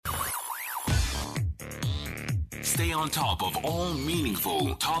Stay on top of all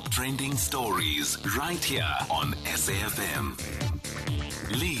meaningful, top trending stories right here on SAFM.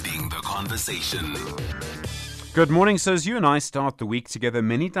 Leading the conversation. Good morning. So as you and I start the week together,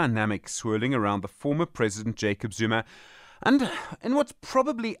 many dynamics swirling around the former President Jacob Zuma. And in what's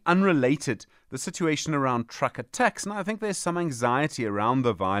probably unrelated, the situation around trucker tax. Now, I think there's some anxiety around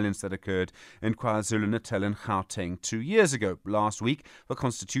the violence that occurred in KwaZulu-Natal and Gauteng 2 years ago. Last week, the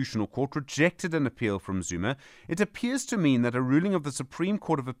Constitutional Court rejected an appeal from Zuma. It appears to mean that a ruling of the Supreme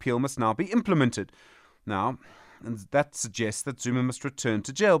Court of Appeal must now be implemented. Now, and that suggests that Zuma must return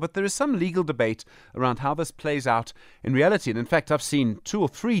to jail. But there is some legal debate around how this plays out in reality. And in fact, I've seen 2 or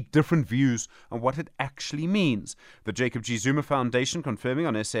 3 different views on what it actually means. The Jacob G. Zuma Foundation confirming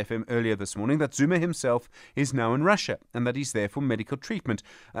on SFM earlier this morning that Zuma himself is now in Russia and that he's there for medical treatment.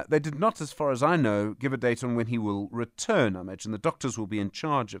 They did not, as far as I know, give a date on when he will return. I imagine the doctors will be in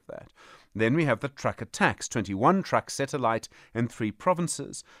charge of that. Then we have the trucker tax, 21 trucks set alight in 3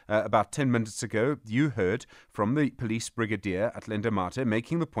 provinces. About 10 minutes ago, you heard from the police brigadier at Mate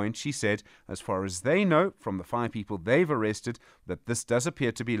making the point. She said, as far as they know, from the 5 people they've arrested, that this does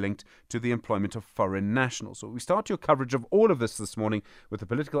appear to be linked to the employment of foreign nationals. So we start your coverage of all of this morning with the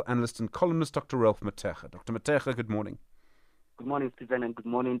political analyst and columnist, Dr. Mathekga. Dr. Mathekga, good morning. Good morning, Stephen, and good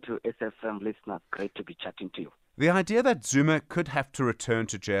morning to SFM listeners. Great to be chatting to you. The idea that Zuma could have to return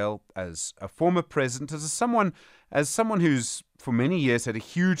to jail as a former president, as someone who's for many years had a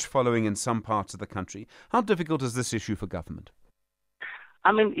huge following in some parts of the country, how difficult is this issue for government?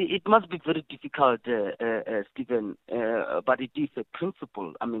 I mean, it must be very difficult, Stephen, but it is a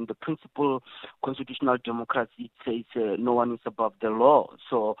principle. I mean, the principle, constitutional democracy says no one is above the law.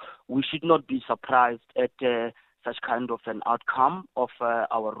 So we should not be surprised at such kind of an outcome of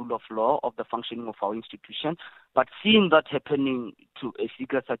our rule of law, of the functioning of our institution. But seeing that happening to a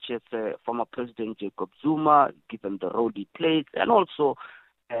figure such as former President Jacob Zuma, given the role he plays, and also,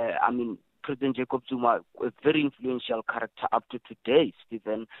 President Jacob Zuma, a very influential character up to today,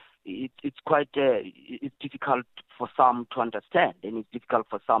 Stephen, it's quite it's difficult for some to understand, and it's difficult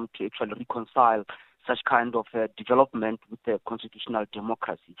for some to actually reconcile such kind of development with the constitutional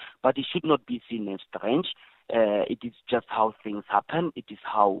democracy. But it should not be seen as strange. It is just how things happen. It is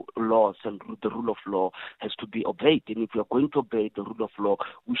how laws and the rule of law has to be obeyed. And if we are going to obey the rule of law,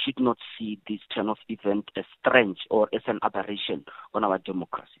 we should not see this turn of event as strange or as an aberration on our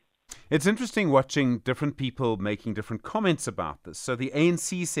democracy. It's interesting watching different people making different comments about this. So the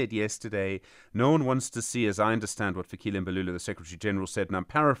ANC said yesterday, no one wants to see, as I understand what Fikile Mbalula, the Secretary General, said, and I'm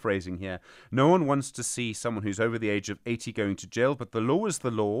paraphrasing here, no one wants to see someone who's over the age of 80 going to jail, but the law is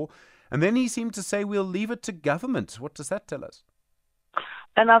the law. And then he seemed to say, we'll leave it to government. What does that tell us?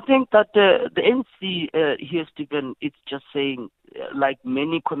 And I think that the ANC here, Stephen, it's just saying, like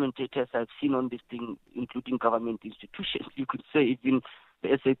many commentators I've seen on this thing, including government institutions, you could say even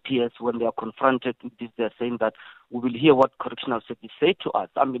the SAPS, when they are confronted with this, they're saying that we will hear what correctional service say to us.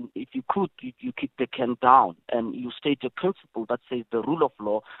 I mean, if you kick the can down and you state a principle that says the rule of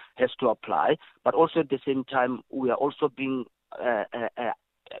law has to apply, but also at the same time, we are also being led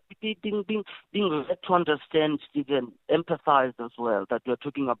to understand, Stephen, empathize as well, that we are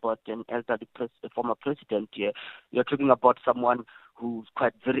talking about an elderly former president here. We are talking about someone who's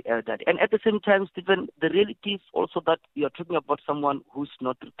quite very elderly. And at the same time, Stephen, the reality is also that we are talking about someone who's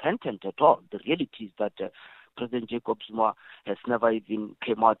not repentant at all. The reality is that President Jacob Zuma has never even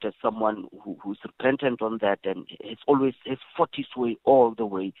came out as someone who's repentant on that, and has fought his way all the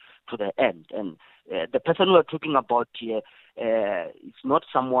way to the end. And the person we are talking about here is not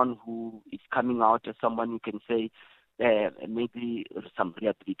someone who is coming out as someone who can say maybe some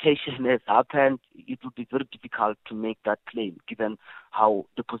rehabilitation has happened. It would be very difficult to make that claim given how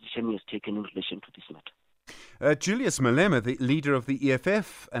the position he has taken in relation to this matter. Julius Malema, the leader of the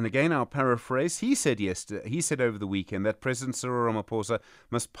EFF, and again I'll paraphrase, he said over the weekend that President Cyril Ramaphosa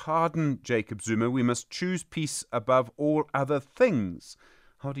must pardon Jacob Zuma. We must choose peace above all other things.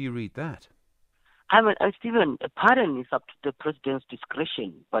 How do you read that? I mean, Stephen, a pardon is up to the president's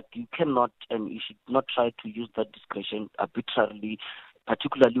discretion, but you cannot and you should not try to use that discretion arbitrarily,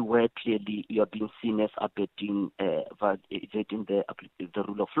 particularly where clearly you are being seen as abetting the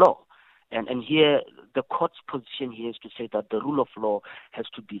rule of law. And here, the court's position here is to say that the rule of law has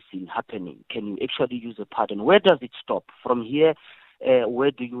to be seen happening. Can you actually use a pardon? Where does it stop? From here,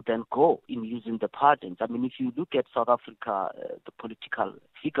 where do you then go in using the pardons? I mean, if you look at South Africa, the political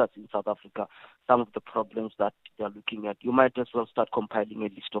figures in South Africa, some of the problems that they are looking at, you might as well start compiling a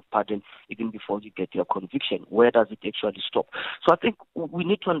list of pardons even before you get your conviction. Where does it actually stop? So I think we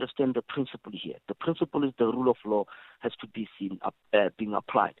need to understand the principle here. The principle is the rule of law has to be seen being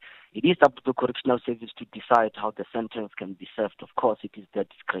applied. It is up to the correctional service to decide how the sentence can be served. Of course, it is their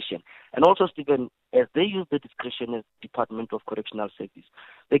discretion. And also, Stephen, as they use the discretion as Department of Correctional Service,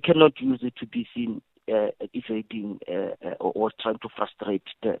 they cannot use it to be seen evading or trying to frustrate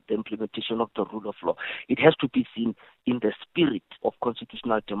the implementation of the rule of law. It has to be seen in the spirit of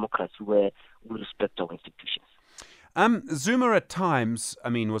constitutional democracy, where we respect our institutions. Zuma at times,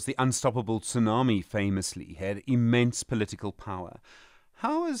 was the unstoppable tsunami famously, had immense political power.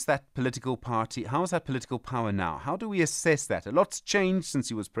 How is that political power now? How do we assess that? A lot's changed since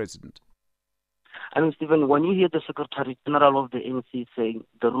he was president. Stephen, when you hear the Secretary General of the ANC saying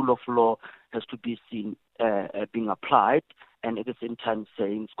the rule of law has to be seen being applied, and at the same time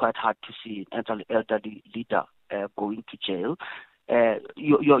saying it's quite hard to see an elderly leader going to jail,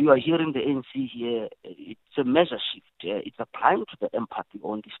 you are hearing the ANC here. It's a measure shift. It's applying to the empathy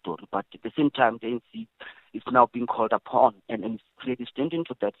on the story, but at the same time, the ANC is now being called upon and is clearly standing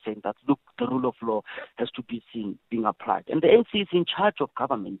to that, saying that, look, the rule of law has to be seen being applied. And the ANC is in charge of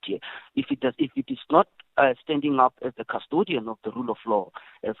government here. If it is not standing up as the custodian of the rule of law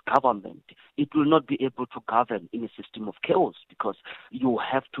as government, it will not be able to govern in a system of chaos, because you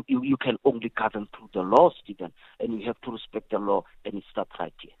can only govern through the law, Stephen, and you have to respect the law, and it starts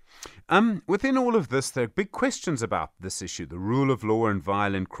right here. Within all of this, there are big questions about this issue, the rule of law and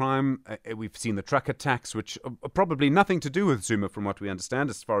violent crime. We've seen the truck attacks, which are probably nothing to do with Zuma from what we understand,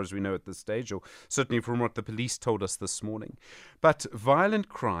 as far as we know at this stage, or certainly from what the police told us this morning. But violent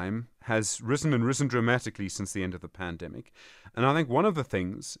crime has risen dramatically since the end of the pandemic. And I think one of the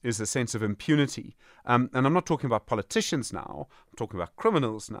things is a sense of impunity. And I'm not talking about politicians now, I'm talking about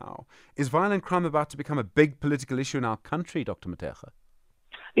criminals now. Is violent crime about to become a big political issue in our country, Dr. Mathekga?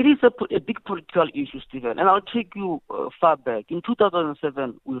 It is a big political issue, Stephen, and I'll take you far back. In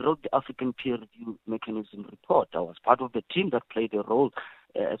 2007, we wrote the African Peer Review Mechanism report. I was part of the team that played a role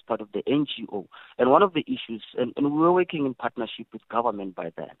as part of the NGO. And one of the issues, and we were working in partnership with government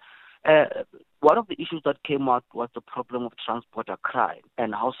by then, one of the issues that came out was the problem of transporter crime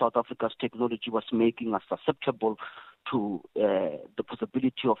and how South Africa's technology was making us susceptible to the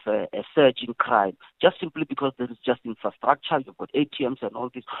possibility of a surge in crime, just simply because there is just infrastructure, you've got ATMs and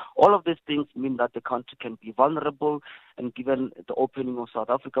all this. All of these things mean that the country can be vulnerable, and given the opening of South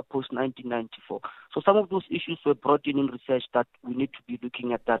Africa post-1994. So some of those issues were brought in research that we need to be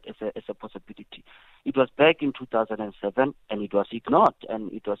looking at that as a possibility. It was back in 2007, and it was ignored,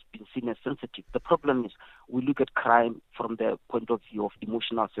 and it was being seen as sensitive. The problem is we look at crime from the point of view of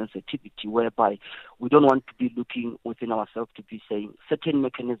emotional sensitivity, whereby we don't want to be looking within ourselves to be saying certain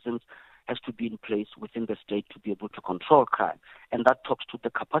mechanisms has to be in place within the state to be able to control crime. And that talks to the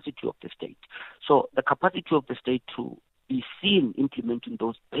capacity of the state. So the capacity of the state to be seen implementing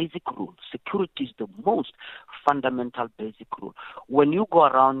those basic rules. Security is the most fundamental basic rule. When you go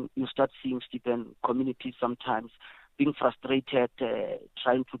around, you start seeing, Stephen, communities sometimes being frustrated,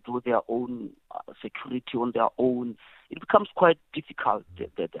 trying to do their own security on their own. It becomes quite difficult. They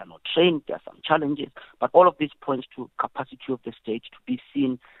are not trained. There are some challenges. But all of this points to capacity of the state to be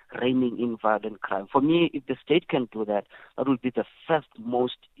seen reining in violent crime. For me, if the state can do that, that will be the first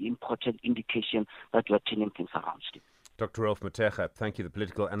most important indication that you are turning things around, Steve. Dr. Mathekga, thank you. The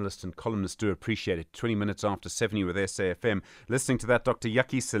political analyst and columnist, do appreciate it. 20 minutes after 7, you with SAFM. Listening to that, Dr.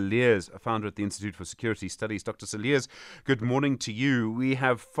 Jakkie Cilliers, a founder at the Institute for Security Studies. Dr. Cilliers, good morning to you. We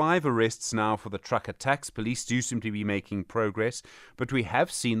have 5 arrests now for the truck attacks. Police do seem to be making progress, but we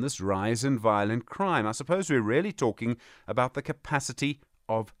have seen this rise in violent crime. I suppose we're really talking about the capacity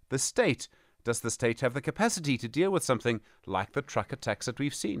of the state. Does the state have the capacity to deal with something like the truck attacks that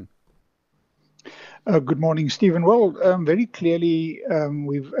we've seen? Good morning, Stephen. Well, very clearly,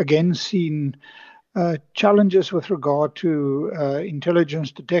 we've again seen challenges with regard to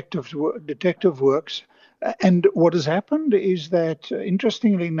intelligence detective works. And what has happened is that,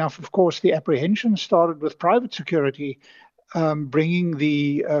 interestingly enough, of course, the apprehension started with private security bringing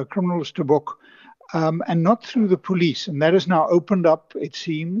the criminals to book, and not through the police. And that has now opened up, it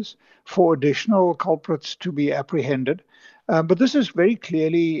seems, for additional culprits to be apprehended. But this is very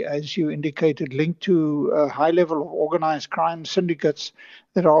clearly, as you indicated, linked to a high level of organized crime syndicates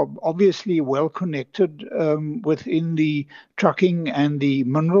that are obviously well connected within the trucking and the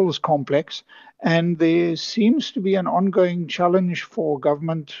minerals complex. And there seems to be an ongoing challenge for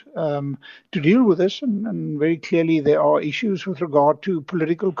government to deal with this. And very clearly, there are issues with regard to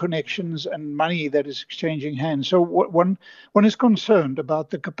political connections and money that is exchanging hands. So one is concerned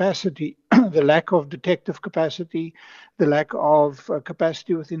about the capacity the lack of detective capacity, the lack of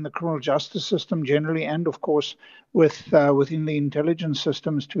capacity within the criminal justice system generally, and of course within the intelligence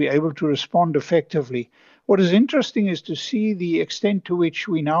systems to be able to respond effectively. What is interesting is to see the extent to which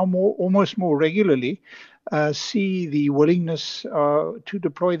we now almost more regularly see the willingness to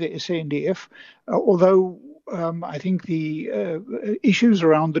deploy the SANDF, although I think the issues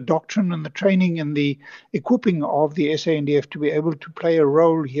around the doctrine and the training and the equipping of the SANDF to be able to play a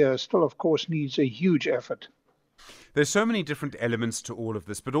role here still, of course, needs a huge effort. There's so many different elements to all of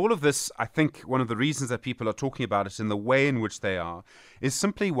this, but all of this, I think one of the reasons that people are talking about it in the way in which they are is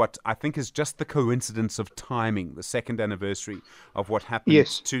simply what I think is just the coincidence of timing, the second anniversary of what happened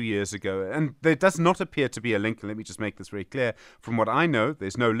 2 years ago. And there does not appear to be a link, and let me just make this very clear. From what I know,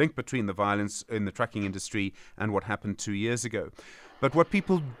 there's no link between the violence in the trucking industry and what happened 2 years ago. But what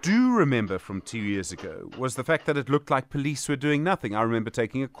people do remember from 2 years ago was the fact that it looked like police were doing nothing. I remember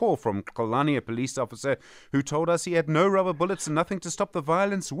taking a call from Kolani, a police officer, who told us he had no rubber bullets and nothing to stop the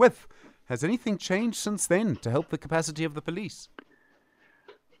violence with. Has anything changed since then to help the capacity of the police?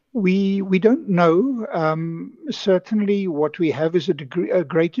 We don't know. Certainly what we have is a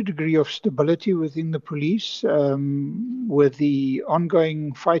greater degree of stability within the police, with the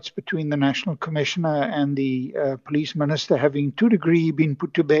ongoing fights between the National Commissioner and the Police Minister having to a degree been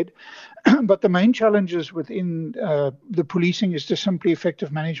put to bed. But the main challenges within the policing is just simply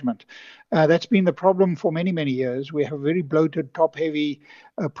effective management. That's been the problem for many, many years. We have very bloated, top-heavy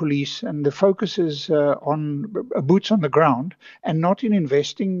police, and the focus is on boots on the ground and not in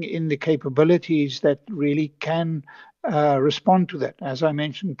investing in the capabilities that really can respond to that. As I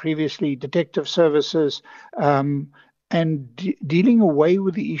mentioned previously, detective services, and dealing away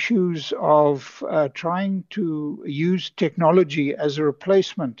with the issues of trying to use technology as a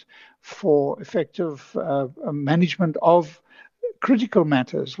replacement for effective management of critical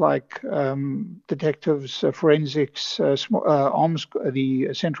matters like detectives, forensics, arms,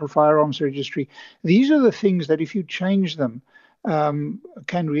 the Central Firearms Registry. These are the things that if you change them,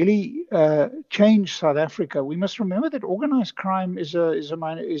 can really change South Africa. We must remember that organized crime is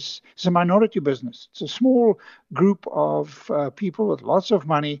a minority business. It's a small group of people with lots of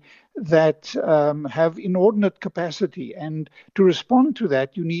money that have inordinate capacity. And to respond to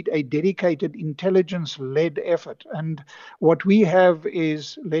that, you need a dedicated intelligence-led effort. And what we have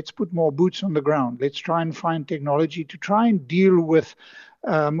is, let's put more boots on the ground. Let's try and find technology to try and deal with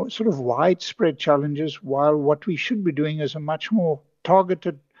sort of widespread challenges, while what we should be doing is a much more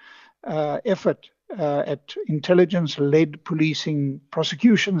targeted effort at intelligence-led policing,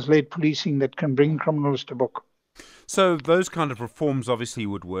 prosecutions-led policing that can bring criminals to book. So those kind of reforms obviously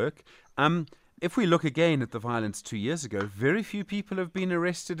would work. If we look again at the violence 2 years ago, very few people have been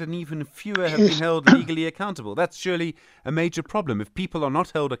arrested and even fewer have been held legally accountable. That's surely a major problem. If people are not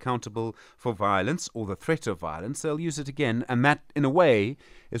held accountable for violence or the threat of violence, they'll use it again. And that, in a way,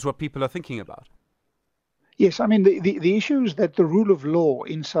 is what people are thinking about. Yes, I mean, the issue is that the rule of law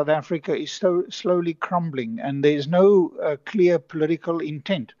in South Africa is so slowly crumbling, and there's no clear political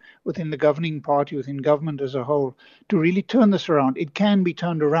intent within the governing party, within government as a whole, to really turn this around. It can be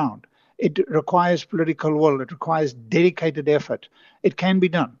turned around. It requires political will. It requires dedicated effort. It can be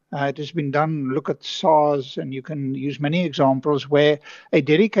done. It has been done. Look at SARS, and you can use many examples where a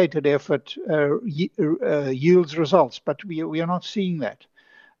dedicated effort yields results, but we are not seeing that.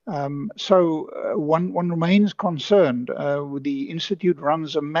 So one remains concerned. The Institute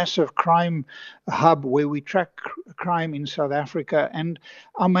runs a massive crime hub where we track crime in South Africa. And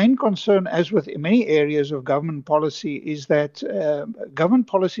our main concern, as with many areas of government policy, is that government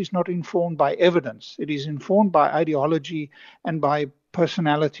policy is not informed by evidence. It is informed by ideology and by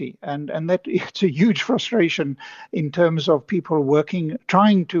personality. And that it's a huge frustration in terms of people working,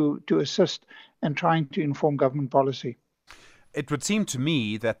 trying to assist and trying to inform government policy. It would seem to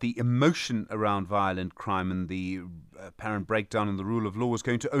me that the emotion around violent crime and the apparent breakdown in the rule of law is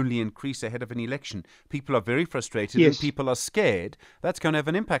going to only increase ahead of an election. People are very frustrated and people are scared. That's going to have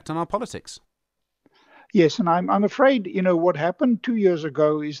an impact on our politics. Yes, and I'm afraid, what happened 2 years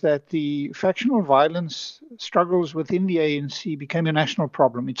ago is that the factional violence struggles within the ANC became a national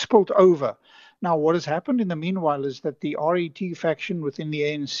problem. It spilled over. Now, what has happened in the meanwhile is that the RET faction within the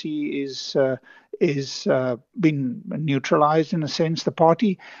ANC is been neutralized in a sense. The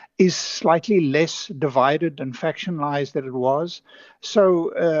party is slightly less divided and factionalized than it was.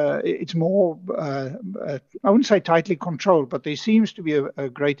 So it's more, I wouldn't say tightly controlled, but there seems to be a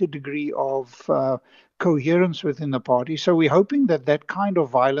greater degree of coherence within the party. So we're hoping that that kind of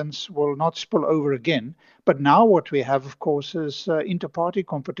violence will not spill over again. But now what we have, of course, is inter-party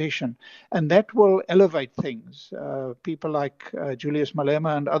competition, and that will elevate things. People like Julius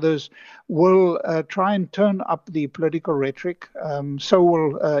Malema and others will try and turn up the political rhetoric. So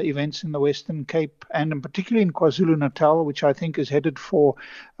will events in the Western Cape and particularly in KwaZulu-Natal, which I think is headed for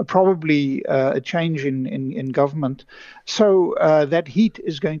probably a change in government. So that heat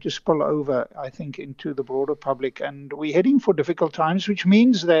is going to spill over, I think, into the broader public. And we're heading for difficult times, which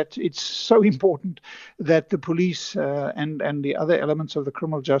means that it's so important that the police and the other elements of the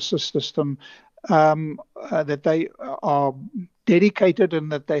criminal justice system, that they are dedicated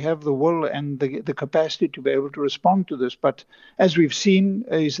and that they have the will and the capacity to be able to respond to this. But as we've seen,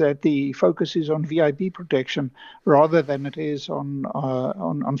 is that the focus is on VIP protection rather than it is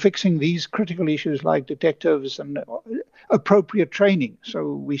on fixing these critical issues like detectives and appropriate training.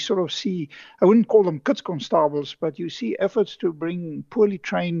 So we sort of see, I wouldn't call them kitsconstables, but you see efforts to bring poorly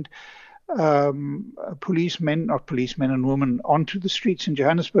trained policemen and women onto the streets in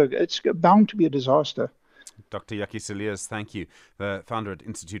Johannesburg. It's bound to be a disaster. Dr. Jakkie Cilliers, thank you, the founder at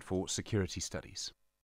Institute for Security Studies.